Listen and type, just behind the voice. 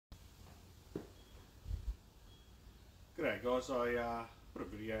G'day guys, I put a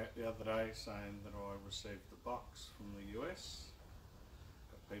video out the other day saying that I received the box from the US.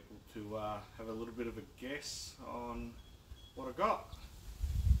 Got people to have a little bit of a guess on what I got.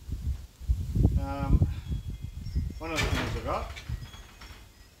 One of the things I got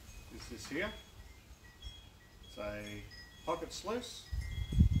is this here. It's a pocket sluice.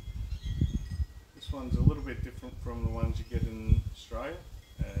 This one's a little bit different from the ones you get in Australia,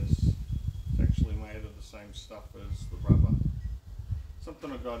 as it's actually made of the same stuff as the rubber.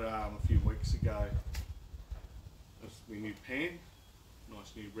 Something I got a few weeks ago. This is my new pan,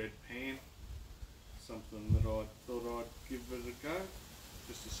 nice new red pan. Something that I thought I'd give it a go,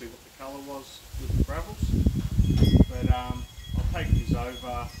 just to see what the colour was with the gravels. But I'll take these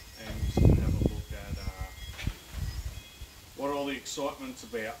over and just have a look at what all the excitement's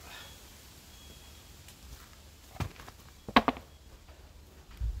about.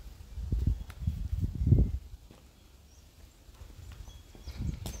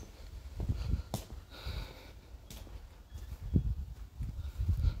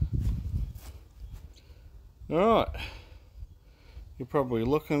 Alright, you're probably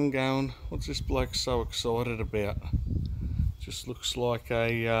looking going, what's this bloke so excited about? Just looks like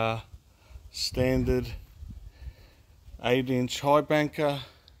a standard 8-inch high banker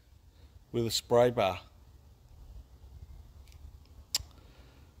with a spray bar.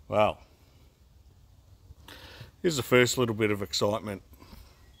 Well, here's the first little bit of excitement.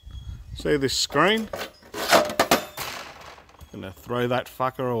 See this screen? Gonna throw that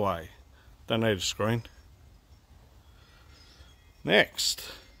fucker away. Don't need a screen. Next,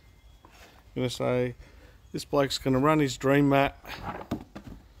 I'm going to say this bloke's going to run his Dredge Mat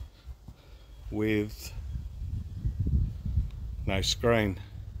with no screen.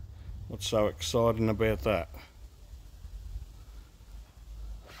 What's so exciting about that?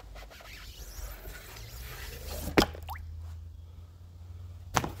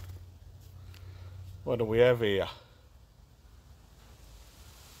 What do we have here?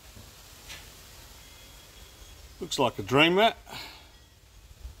 Looks like a Dredge Mat,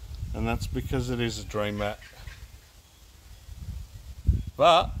 and that's because it is a Dredge Mat.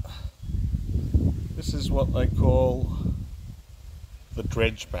 But this is what they call the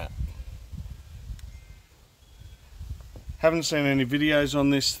Dredge Mat. Haven't seen any videos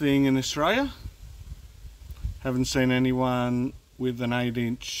on this thing in Australia. Haven't seen anyone with an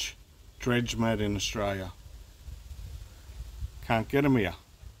 8-inch Dredge Mat in Australia. Can't get them here.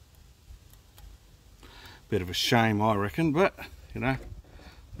 Bit of a shame, I reckon, but you know,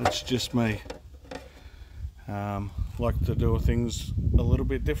 that's just me. Like to do things a little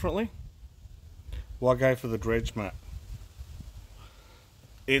bit differently. Why go for the Dredge Mat?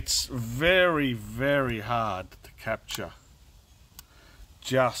 It's very, very hard to capture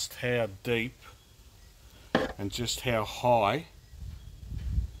just how deep and just how high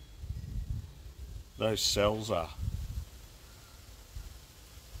those cells are.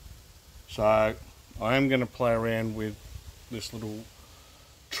 So I am going to play around with this little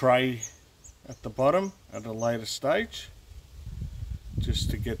tray at the bottom at a later stage, just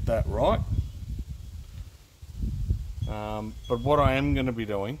to get that right. But what I am going to be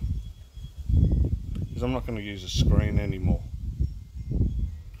doing is I'm not going to use a screen anymore.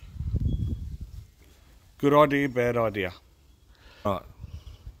 Good idea, bad idea. Right.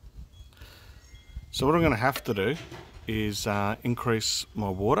 So what I'm going to have to do is increase my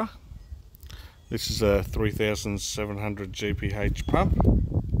water. This is a 3700 GPH pump,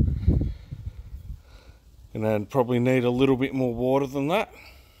 and I'd probably need a little bit more water than that.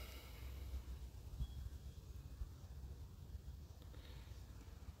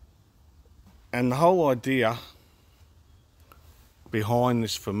 And the whole idea behind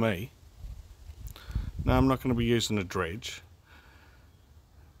this for me, now I'm not going to be using a dredge,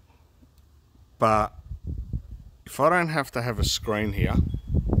 but if I don't have to have a screen here,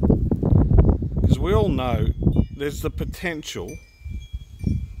 because we all know there's the potential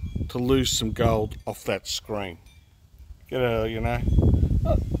to lose some gold off that screen. Get a, you know,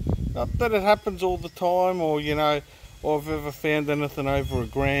 not that it happens all the time, or you know, or I've ever found anything over a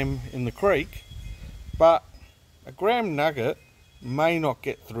gram in the creek, but a gram nugget may not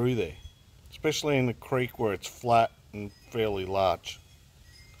get through there, especially in the creek where it's flat and fairly large.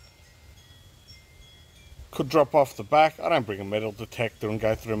 Could drop off the back. I don't bring a metal detector and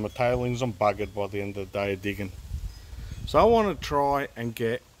go through my tailings. I'm buggered by the end of the day of digging. So I want to try and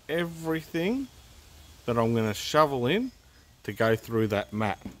get everything that I'm going to shovel in to go through that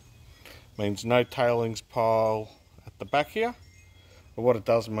mat. Means no tailings pile at the back here. But what it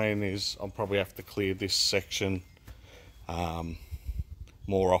does mean is I'll probably have to clear this section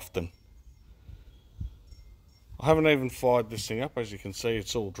more often. I haven't even fired this thing up. As you can see,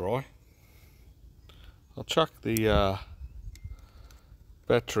 it's all dry. I'll chuck the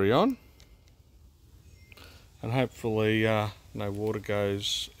battery on, and hopefully no water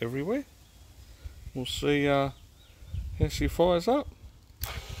goes everywhere. We'll see how she fires up.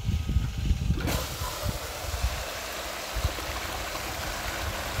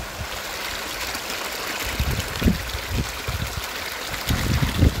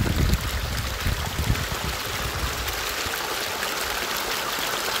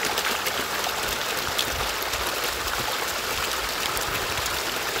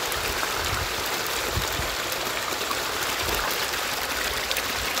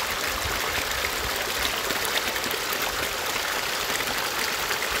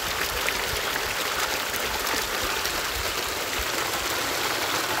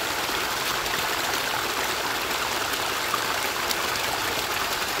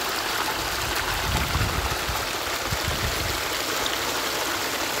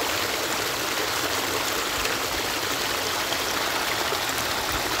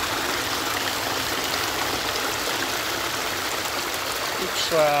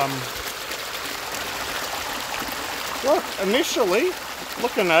 Look, initially,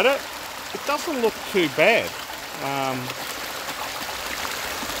 looking at it, it doesn't look too bad.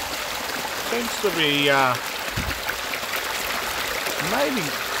 Seems to be, maybe,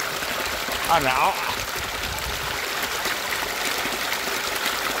 I don't know.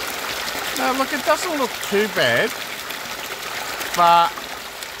 No, look, it doesn't look too bad, but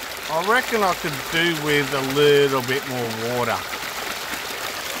I reckon I could do with a little bit more water.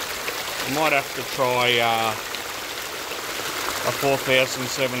 I might have to try a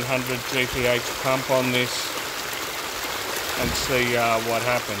 4,700 GPH pump on this and see what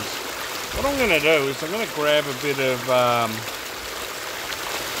happens. What I'm going to do is I'm going to grab a bit of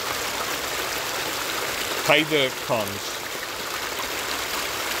pay dirt cons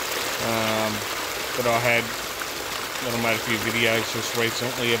that I had, that I made a few videos just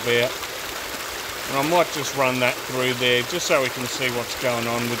recently about. And I might just run that through there just so we can see what's going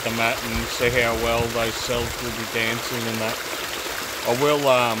on with the mat and see how well those cells will be dancing and that. I will,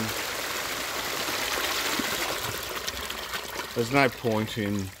 there's no point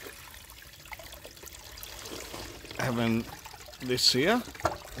in having this here.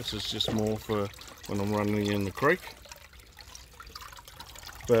 This is just more for when I'm running in the creek.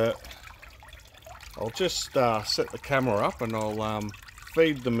 But I'll just set the camera up and I'll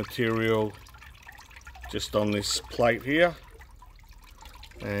feed the material just on this plate here,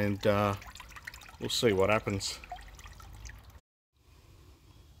 and we'll see what happens.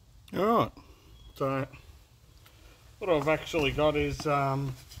 Alright, so what I've actually got is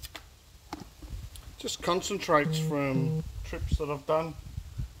just concentrates from trips that I've done,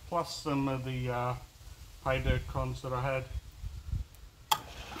 plus some of the pay dirt cons that I had.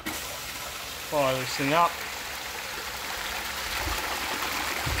 Fire this thing up.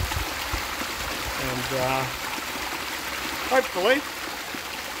 And hopefully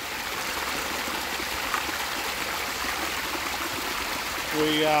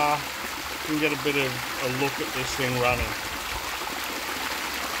we can get a bit of a look at this thing running.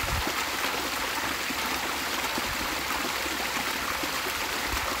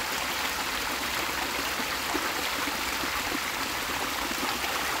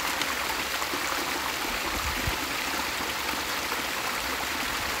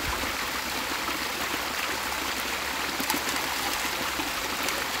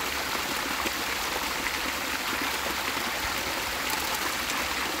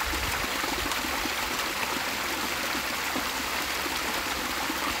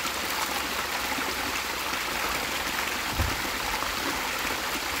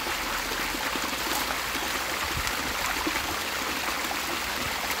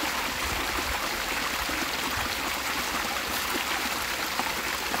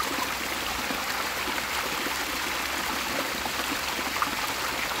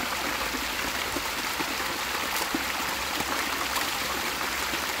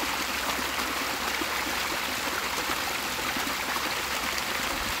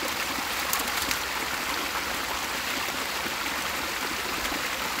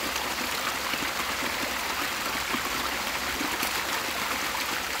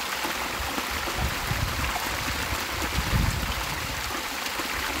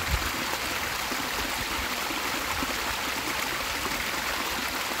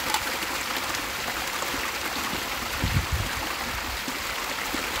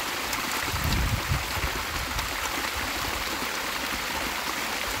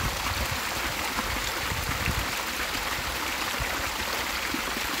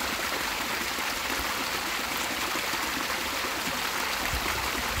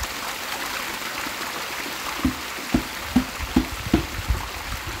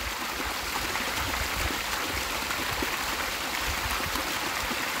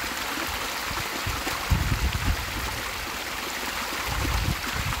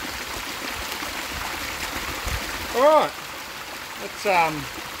 Alright, that's I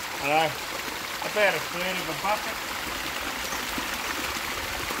don't know, about a third of a bucket.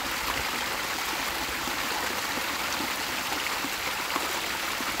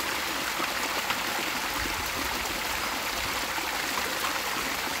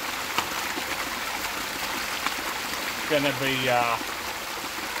 Going to be a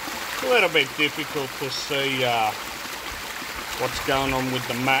little bit difficult to see what's going on with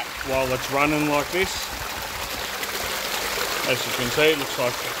the mat while it's running like this. As you can see, it looks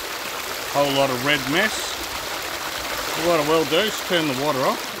like a whole lot of red mess. What I will do is turn the water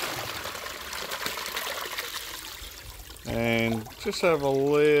off and just have a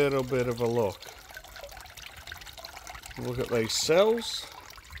little bit of a look. Look at these cells.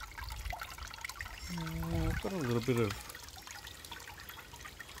 I've got a little bit of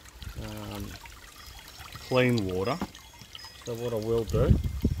clean water, so what I will do,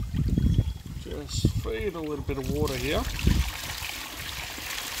 just feed a little bit of water here.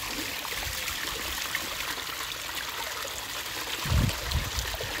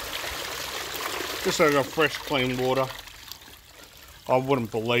 Just so I've got fresh clean water. I wouldn't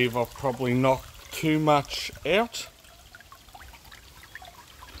believe I've probably knocked too much out.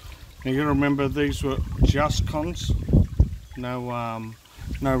 Now you gotta remember these were just cons, no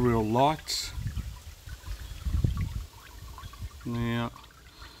real lights. Now,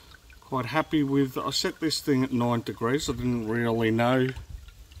 quite happy with, I set this thing at 9 degrees. I didn't really know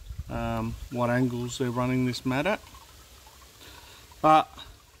what angles they're running this mat at. But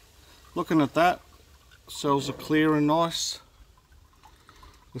looking at that, cells are clear and nice.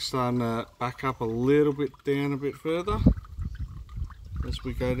 They're starting to back up a little bit down a bit further as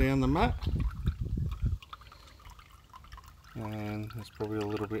we go down the mat, and there's probably a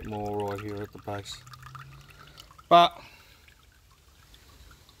little bit more right here at the base, but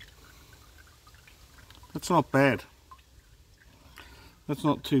that's not bad. That's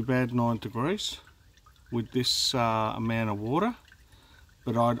not too bad, 9 degrees with this amount of water.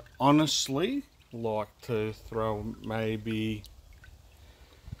 But I'd honestly like to throw maybe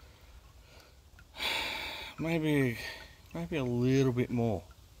a little bit more.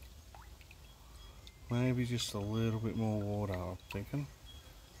 Maybe just a little bit more water, I'm thinking.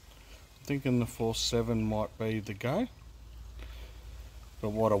 The 4.7 might be the go. But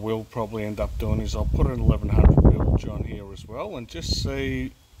what I will probably end up doing is I'll put an 1100 bilge on here as well and just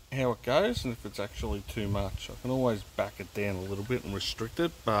see how it goes, and if it's actually too much. I can always back it down a little bit and restrict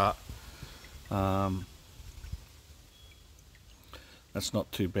it, but that's not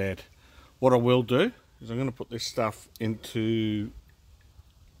too bad. What I will do is I'm going to put this stuff into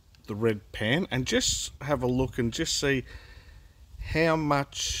the red pan and just have a look and just see how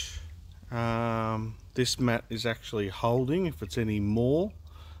much this mat is actually holding, if it's any more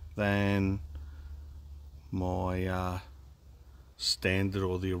than my standard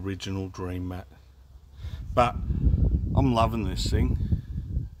or the original Dream mat. But I'm loving this thing,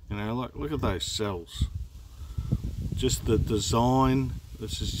 you know, like look at those cells, just the design.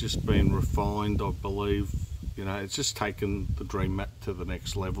 This has just been refined, I believe. You know, it's just taken the Dream mat to the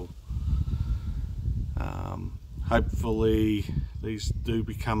next level. Hopefully these do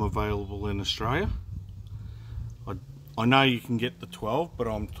become available in Australia. I know you can get the 12, but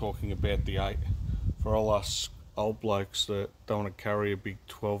I'm talking about the 8 for all us old blokes that don't want to carry a big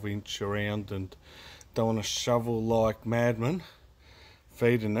 12-inch around and don't want to shovel like madmen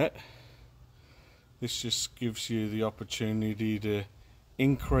feeding it. This just gives you the opportunity to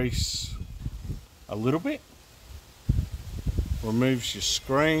increase a little bit, removes your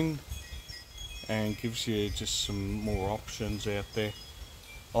screen and gives you just some more options out there.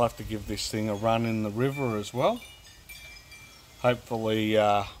 I'll have to give this thing a run in the river as well. Hopefully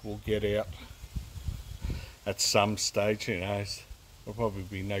we'll get out at some stage. You know, there'll probably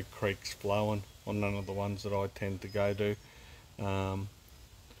be no creeks flowing on none of the ones that I tend to go to. There'll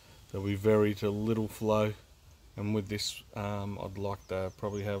be very to little flow, and with this I'd like to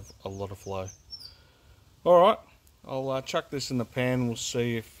probably have a lot of flow. Alright, I'll chuck this in the pan. We'll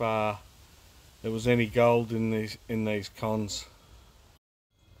see if there was any gold in these cons.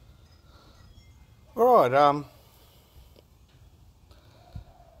 Alright,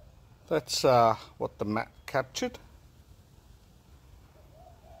 that's what the mat captured.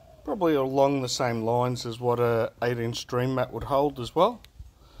 Probably along the same lines as what a 8-inch Dream mat would hold as well.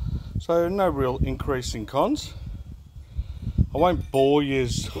 So no real increase in cons. I won't bore you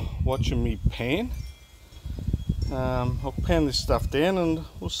watching me pan. I'll pan this stuff down and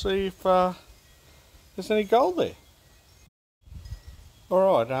we'll see if there's any gold there.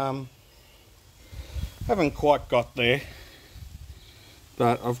 Alright, haven't quite got there,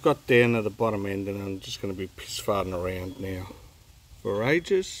 But I've got down to the bottom end and I'm just going to be piss farting around now for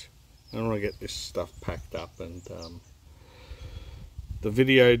ages. I want to get this stuff packed up and the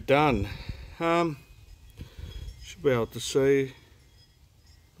video done. Should be able to see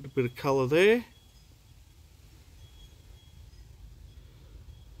a bit of colour there.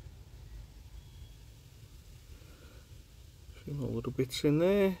 A few more little bits in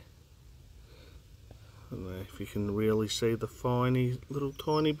there. I don't know if you can really see the little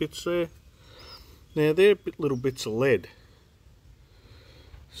tiny bits there. Now they're little bits of lead.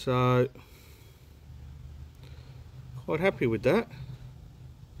 So, quite happy with that.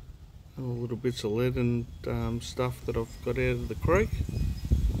 Little bits of lead and stuff that I've got out of the creek.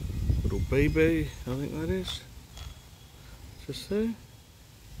 Little BB, I think that is. Just there.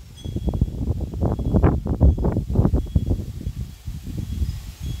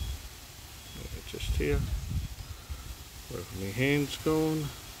 Just here. Wherever my hand's gone.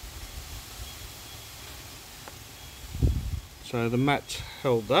 So the mat's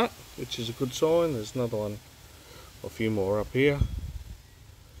held that, which is a good sign. There's another one, a few more up here.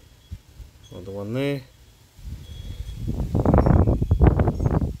 Another one there.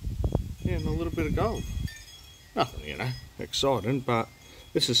 Yeah, and a little bit of gold. Nothing, you know, exciting, but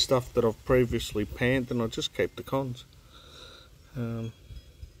this is stuff that I've previously panned and I just keep the cons.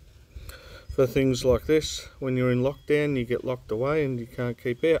 For things like this, when you're in lockdown, you get locked away and you can't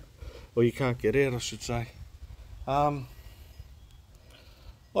keep out. Or you can't get out, I should say. I'll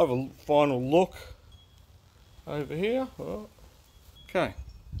have a final look over here. Oh, okay,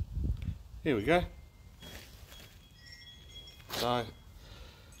 here we go. So,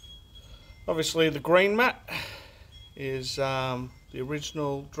 obviously the green mat is the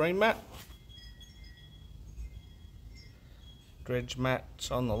original Dredge Mat. Dredge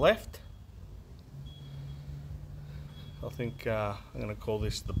Mat's on the left. I think I'm going to call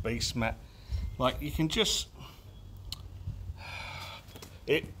this the beast mat. Like, you can just...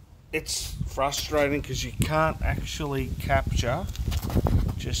 It's frustrating because you can't actually capture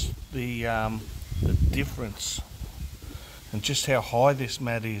just the difference and just how high this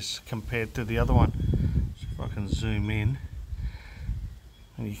mat is compared to the other one. So if I can zoom in,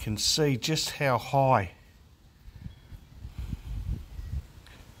 and you can see just how high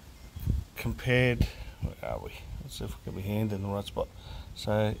compared. Where are we? Let's see if we get my hand in the right spot.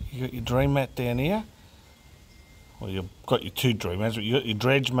 So you got your Dream Mat down here. Well, you've got your two Dream Mats, but you got your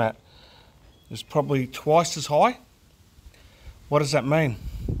Dredge Mat. It's probably twice as high. What does that mean?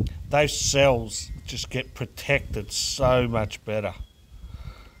 Those cells just get protected so much better.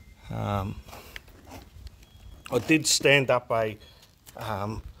 I did stand up a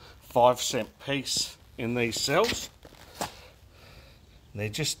 5-cent piece in these cells. They're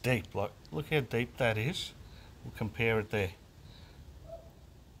just deep. Like, look how deep that is. We'll compare it there.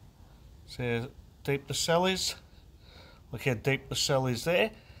 See how deep the cell is? Look how deep the cell is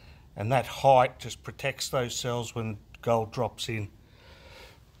there. And that height just protects those cells when gold drops in.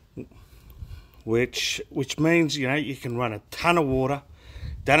 Which means, you know, you can run a ton of water,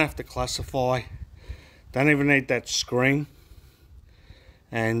 don't have to classify, don't even need that screen.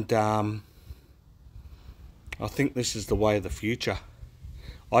 And I think this is the way of the future.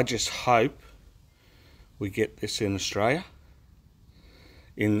 I just hope we get this in Australia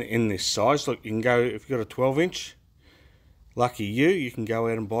in this size. Look, you can go, if you've got a 12-inch, lucky you can go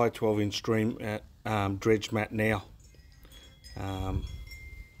out and buy a 12-inch Dredge Mat now.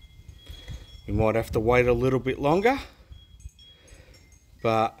 We might have to wait a little bit longer,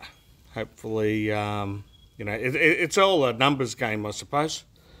 but hopefully, you know, it's all a numbers game, I suppose.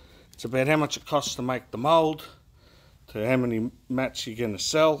 It's about how much it costs to make the mould, to how many mats you're going to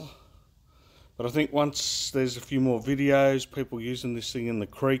sell. But I think once there's a few more videos, people using this thing in the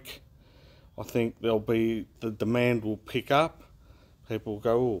creek, I think the demand will pick up. People will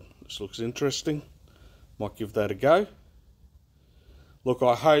go, oh, this looks interesting, might give that a go. Look,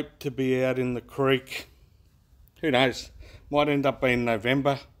 I hope to be out in the creek, who knows, might end up being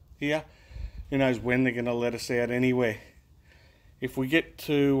November here. Who knows when they're going to let us out anywhere. If we get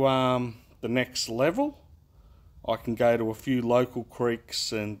to the next level, I can go to a few local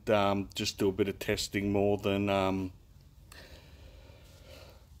creeks and just do a bit of testing more than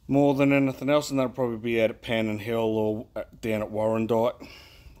anything else, and that'll probably be out at Pannon Hill or down at Warrandyte,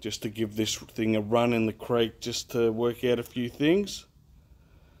 just to give this thing a run in the creek, just to work out a few things.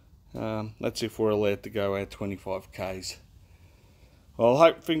 That's if we're allowed to go out 25 k's. Well, I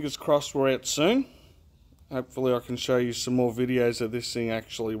hope, fingers crossed, we're out soon. Hopefully I can show you some more videos of this thing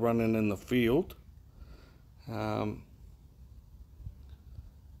actually running in the field.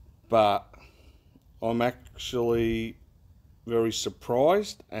 But I'm actually very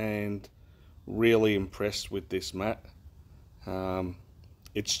surprised and really impressed with this mat.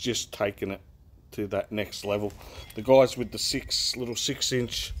 It's just taken it to that next level. The guys with the little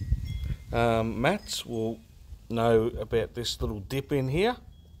 6-inch mats will know about this little dip in here.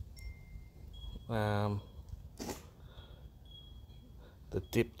 The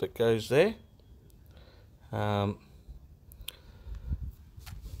dip that goes there.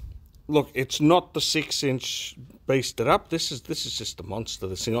 Look, it's not the 6-inch beasted up. This is just a monster.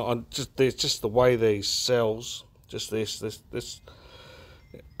 This, you know, it's just the way these cells. Just this.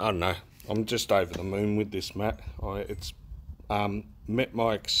 I don't know. I'm just over the moon with this mat. It's met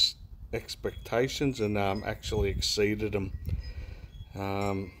my expectations and actually exceeded them.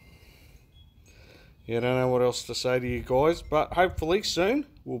 Yeah, I don't know what else to say to you guys, but hopefully soon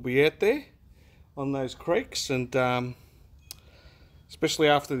we'll be out there on those creeks, and especially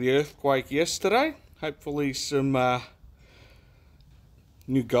after the earthquake yesterday, hopefully some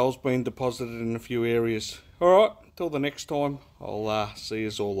new gold's been deposited in a few areas. Alright, till the next time, I'll see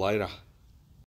you all later.